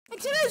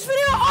today's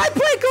video, I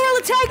play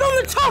Gorilla Tag on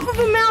the top of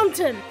a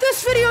mountain.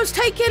 This video's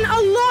taken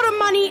a lot of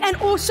money and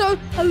also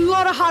a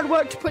lot of hard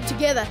work to put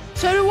together.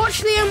 So to watch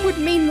the end would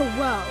mean the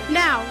world.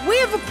 Now, we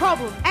have a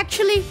problem.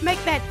 Actually,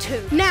 make that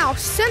two. Now,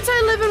 since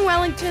I live in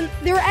Wellington,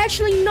 there are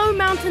actually no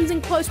mountains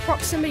in close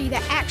proximity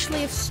that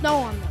actually have snow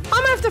on them.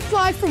 I'm gonna have to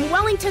fly from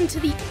Wellington to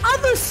the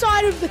other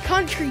side of the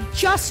country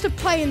just to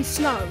play in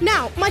snow.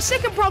 Now, my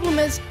second problem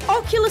is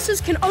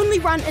Oculuses can only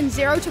run in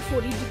 0 to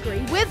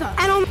 40-degree weather.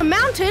 And on the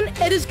mountain,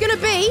 it is gonna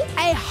be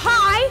a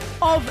high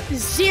of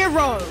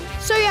 0.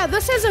 So yeah,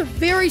 this has a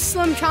very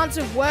slim chance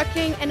of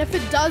working, and if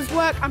it does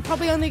work, I'm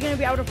probably only going to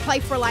be able to play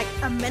for like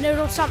a minute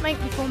or something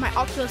before my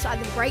Oculus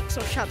either breaks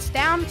or shuts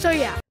down. So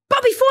yeah.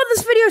 But before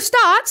this video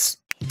starts,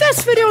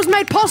 this video is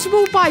made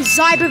possible by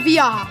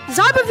LimeVR.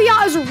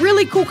 LimeVR is a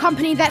really cool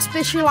company that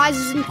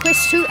specializes in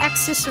Quest 2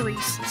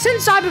 accessories.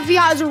 Since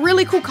LimeVR is a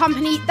really cool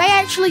company, they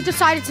actually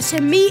decided to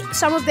send me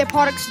some of their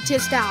products to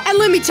test out. And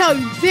let me tell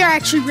you, they're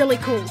actually really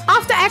cool.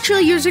 After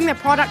actually using their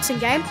products in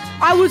game,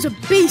 I was a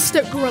beast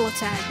at Gorilla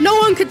Tag. No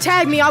one could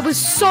tag me, I was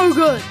so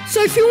good.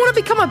 So if you want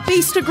to become a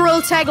beast at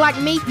Gorilla Tag like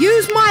me,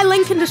 use my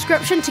link in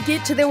description to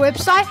get to their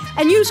website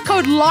and use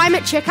code LIME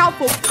at checkout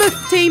for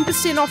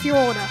 15% off your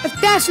order.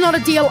 If that's not a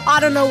deal, I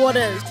don't know what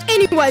is.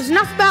 Anyways,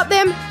 enough about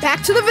them,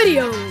 back to the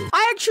video.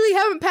 I actually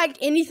haven't packed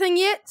anything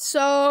yet, so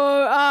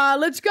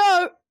let's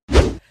go.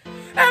 And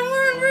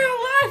we're in real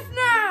life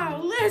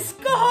now, let's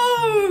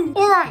go.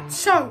 Alright,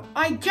 so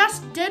I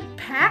just did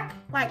pack,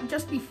 like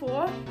just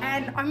before,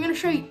 and I'm gonna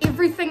show you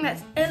everything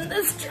that's in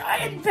this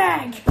giant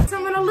bag. So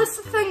I'm gonna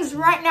list the things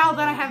right now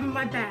that I have in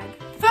my bag.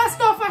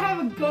 First off, I have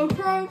a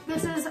GoPro.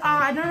 This is,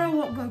 I don't know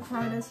what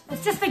GoPro it is.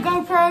 It's just a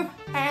GoPro,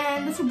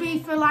 and this will be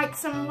for like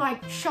some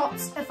like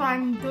shots if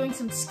I'm doing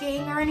some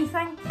skiing or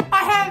anything.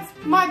 I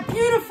have my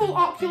beautiful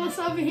Oculus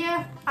over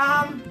here.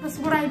 This is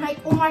what I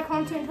make all my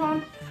content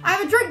on. I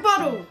have a drink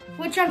bottle,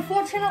 which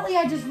unfortunately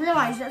I just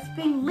realized that's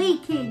been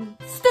leaking.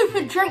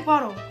 Stupid drink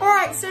bottle.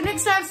 Alright, so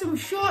next I have some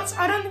shorts.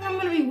 I don't think I'm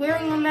going to be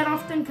wearing them that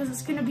often because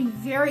it's going to be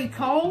very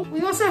cold.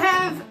 We also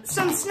have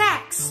some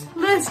snacks.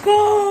 Let's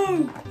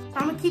go!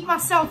 I'm going to keep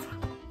myself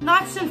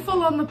nice and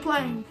full on the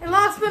plane. And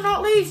last but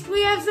not least,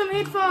 we have some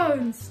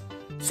headphones.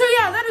 So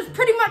yeah, that is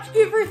pretty much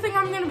everything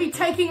I'm going to be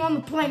taking on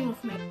the plane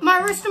with me. My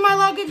rest of my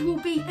luggage will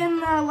be in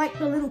like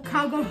the little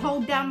cargo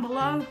hold down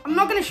below. I'm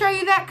not going to show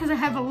you that because I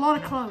have a lot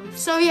of clothes.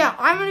 So yeah,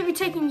 I'm going to be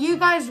taking you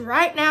guys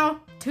right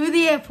now to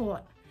the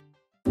airport.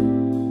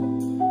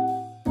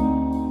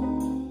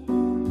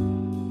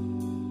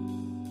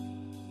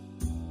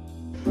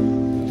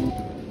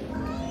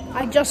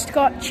 I just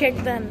got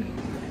checked in.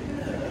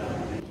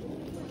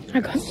 I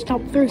got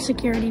stopped through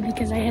security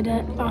because I had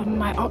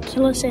my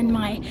Oculus and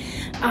my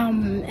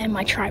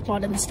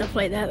tripod and stuff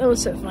like that. That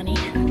was so funny.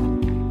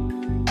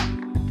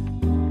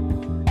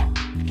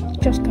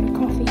 Just got a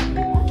coffee.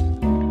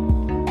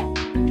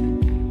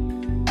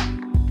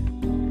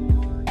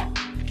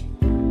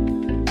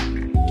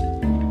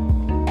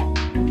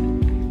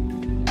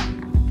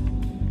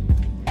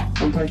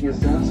 I'm taking a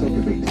stand so I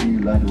can speak to you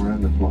later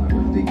around the flight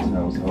with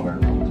details of our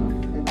route.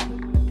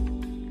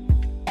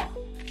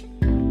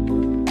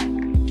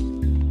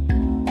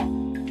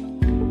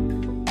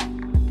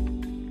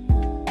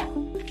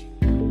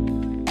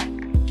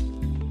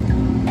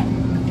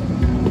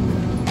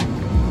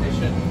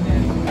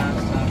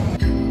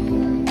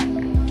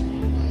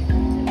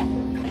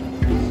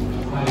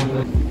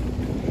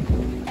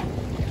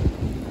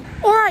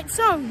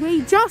 So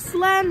we just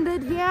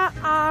landed here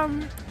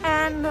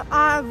and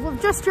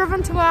we've just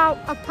driven to our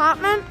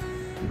apartment.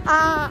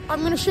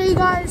 I'm going to show you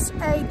guys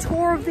a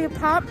tour of the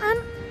apartment.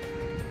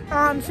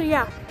 So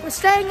yeah, we're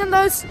staying in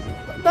those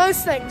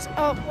things.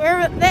 Oh,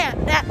 where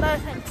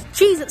those things.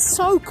 Jeez, it's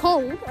so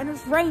cold and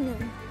it's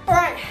raining.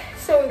 Alright,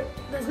 so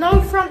there's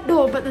no front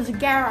door, but there's a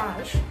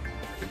garage.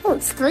 Oh,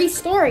 it's 3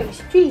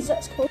 stories. Jeez,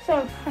 that's cool.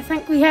 So I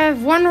think we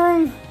have one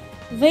room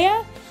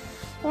there,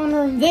 one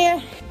room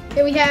there.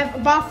 Here we have a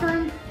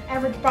bathroom.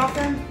 Average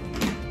bathroom.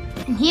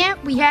 And here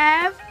we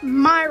have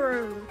my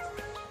room.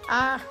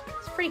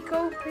 It's pretty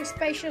cool, pretty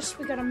spacious.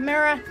 We got a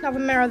mirror, another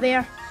mirror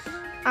there.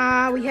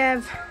 We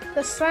have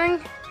this thing,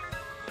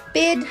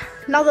 bed,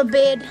 another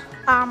bed.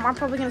 I'm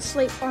probably gonna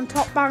sleep on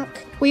top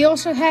bunk. We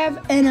also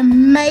have an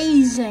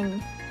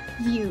amazing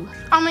view.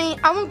 I mean,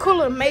 I won't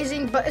call it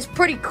amazing, but it's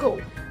pretty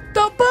cool.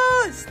 The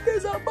bus!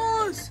 There's a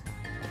bus!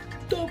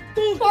 The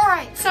bus!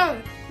 Alright,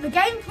 so the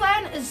game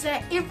plan is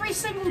that every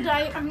single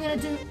day I'm going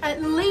to do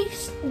at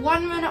least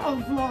 1 minute of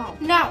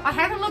vlog. Now, I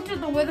haven't looked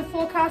at the weather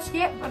forecast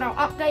yet, but I'll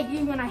update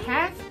you when I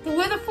have. The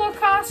weather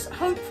forecast,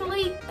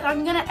 hopefully,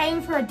 I'm going to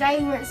aim for a day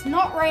where it's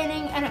not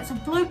raining and it's a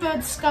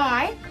bluebird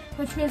sky,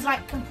 which means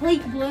like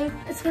complete blue.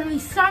 It's going to be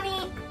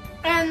sunny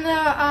and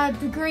the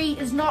degree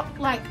is not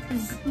like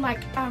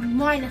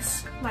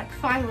minus like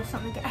 5 or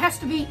something. It has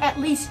to be at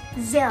least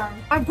 0.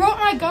 I brought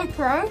my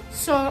GoPro,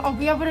 so I'll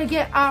be able to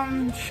get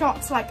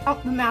shots like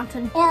up the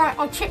mountain. Alright,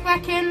 I'll check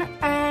back in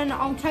and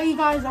I'll tell you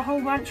guys a whole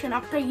bunch and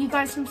update you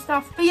guys some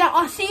stuff. But yeah,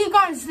 I'll see you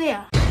guys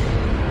there.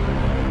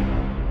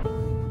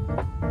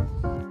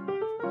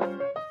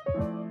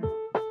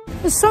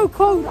 It's so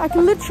cold, I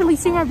can literally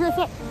see my breath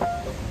up.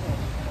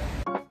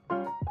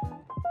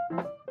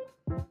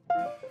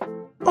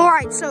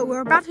 Alright, so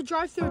we're about to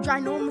drive through a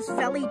ginormous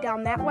valley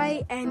down that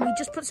way, and we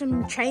just put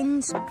some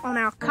chains on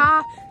our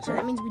car, so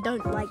that means we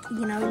don't whee!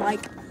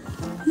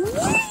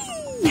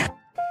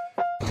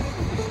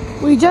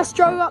 We just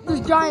drove up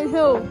this giant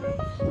hill.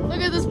 Look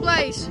at this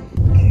place.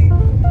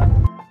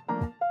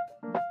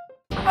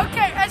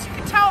 Okay, as you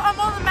can tell, I'm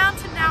on the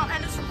mountain now,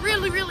 and it's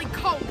really, really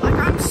cold. Like,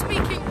 I'm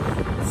speaking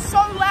so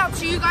loud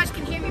so you guys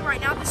can hear me right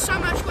now. There's so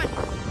much wind.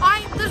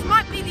 This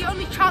might be the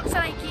only chance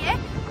that I get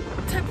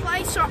to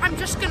play, so I'm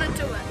just gonna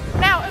do it.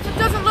 Now, if it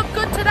doesn't look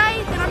good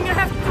today, then I'm gonna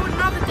have to do it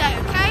another day,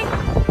 okay?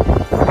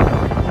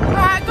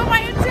 Alright, I got my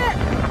headset.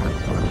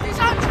 These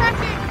aren't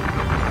tracking.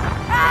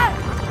 Ah!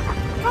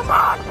 Come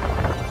on!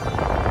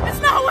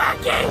 It's not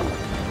working!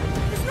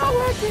 It's not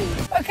working!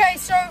 Okay,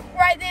 so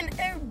right then,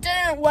 it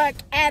didn't work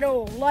at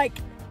all. Like,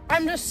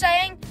 I'm just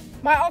saying,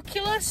 my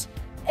Oculus,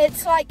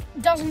 it's like,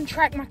 doesn't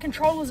track, my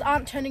controllers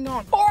aren't turning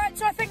on. Alright,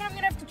 so I think I'm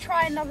gonna have to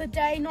try another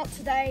day, not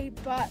today,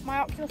 but my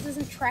Oculus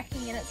isn't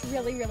tracking and it's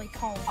really, really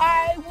cold.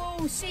 I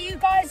will see you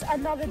guys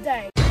another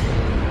day.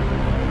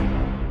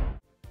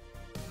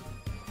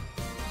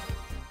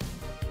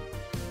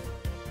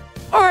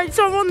 Alright,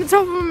 so I'm on the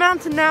top of a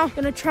mountain now.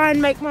 Gonna try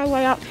and make my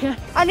way up here.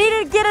 I need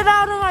to get it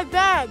out of my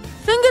bag.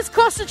 Fingers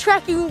crossed the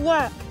tracking will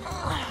work.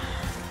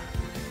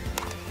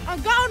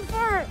 I'm going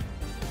for it.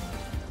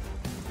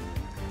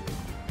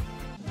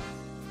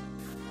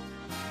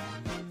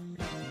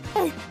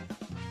 Oh.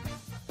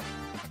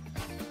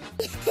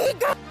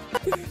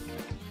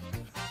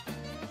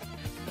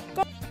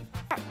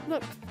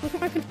 Look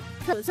at my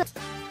controllers.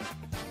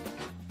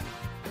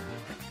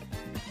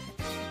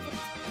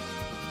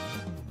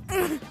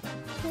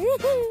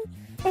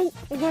 Oh,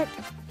 it worked.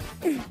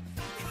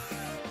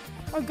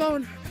 I'm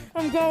going.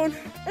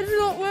 It's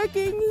not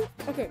working.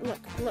 Okay, look.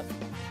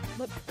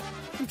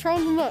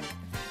 Controller, look.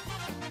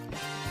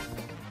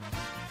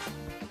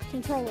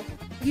 Controller.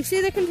 You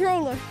see the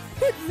controller?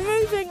 It's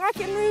moving. I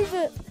can move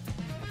it.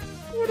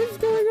 What is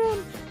going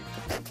on?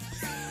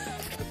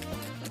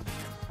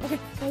 Okay,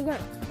 it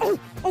works. Oh,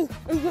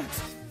 it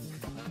works.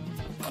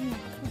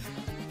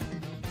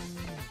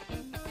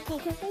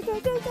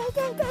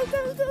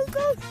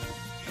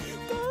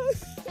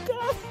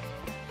 Go.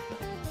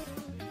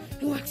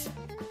 It works.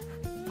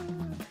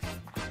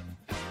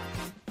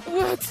 It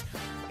works.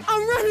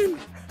 I'm running.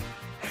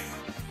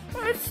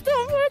 It's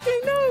still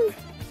working, no.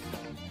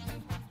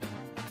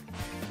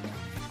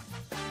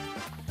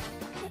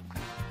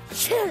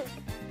 Shit.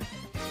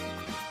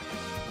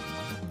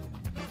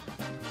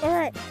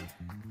 Alright.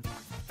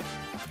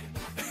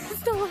 It's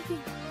still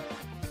working.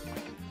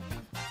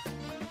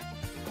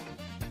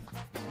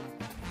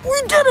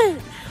 We did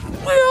it!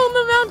 We're on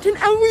the mountain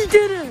and we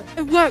did it!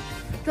 It worked.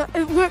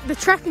 It worked. The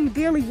tracking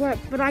barely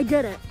worked, but I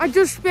did it. I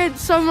just spent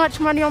so much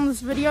money on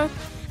this video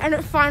and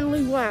it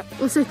finally worked.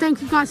 Also,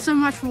 thank you guys so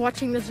much for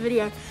watching this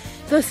video.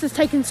 This has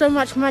taken so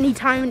much money,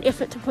 time, and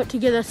effort to put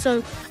together.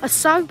 So a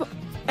sub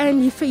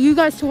and for you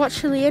guys to watch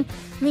till the end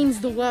means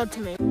the world to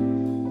me.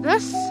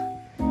 This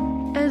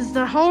is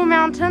the whole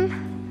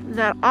mountain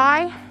that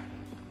I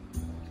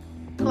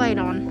played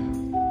on.